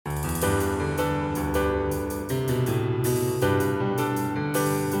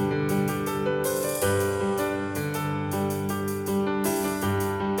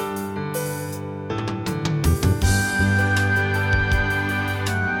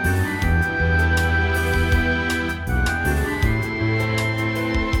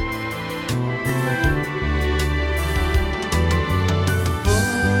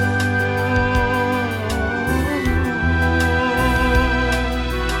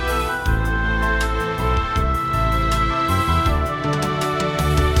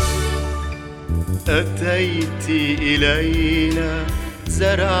أتيت إلينا،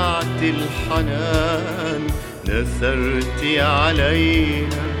 زرعت الحنان، نثرت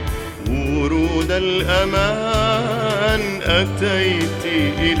علينا ورود الأمان. أتيت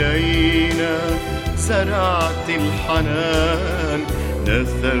إلينا، زرعت الحنان،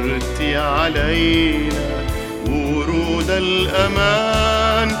 نثرت علينا ورود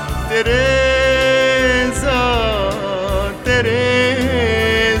الأمان. تيريزا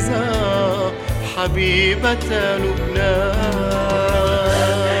تيريزا حبيبة لبنان.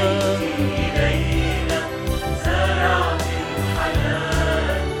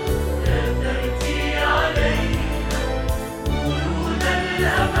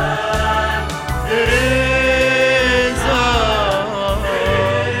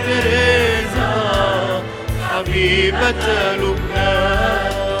 حبيبة لبنان.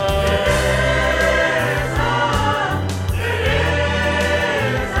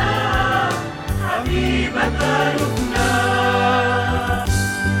 حبيبة لبنان.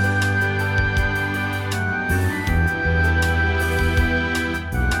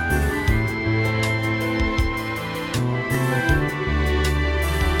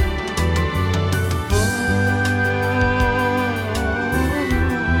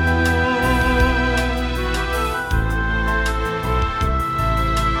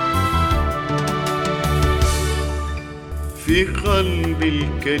 في قلب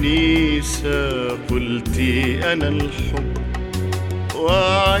الكنيسة قلت أنا الحب،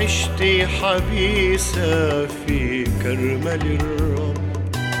 وعشت حبيسة في كرمل الرب.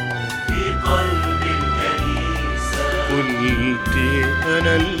 في قلب الكنيسة قلت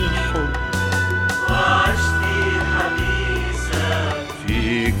أنا الحب، وعشت حبيسة في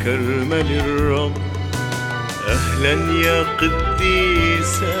كرمل الرب. أهلا يا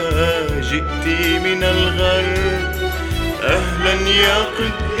قديسة جئت من الغرب، أهلا يا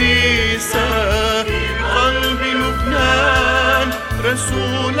قديسة في قلب لبنان.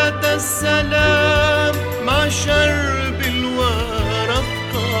 رسولة السلام مع شرب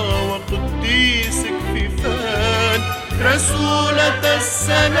الورقة وقديسك في فان. رسولة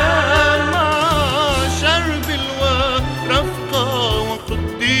السلام مع شرب الورقة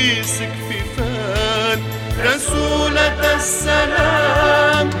وقديسك في فان. رسولة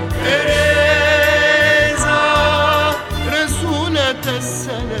السلام تيريزا، رسولة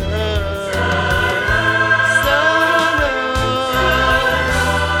السلام. سلام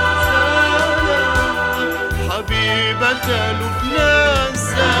حبيبة لبنان.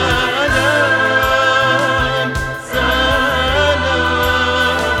 سلام سلام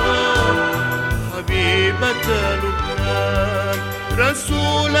حبيبة لبنان.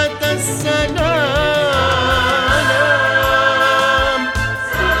 رسولة السلام.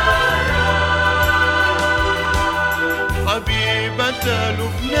 حبيبة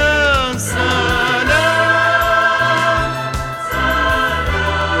لبنان. سلام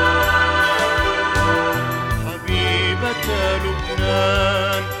حبيبة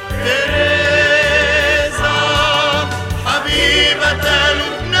لبنان.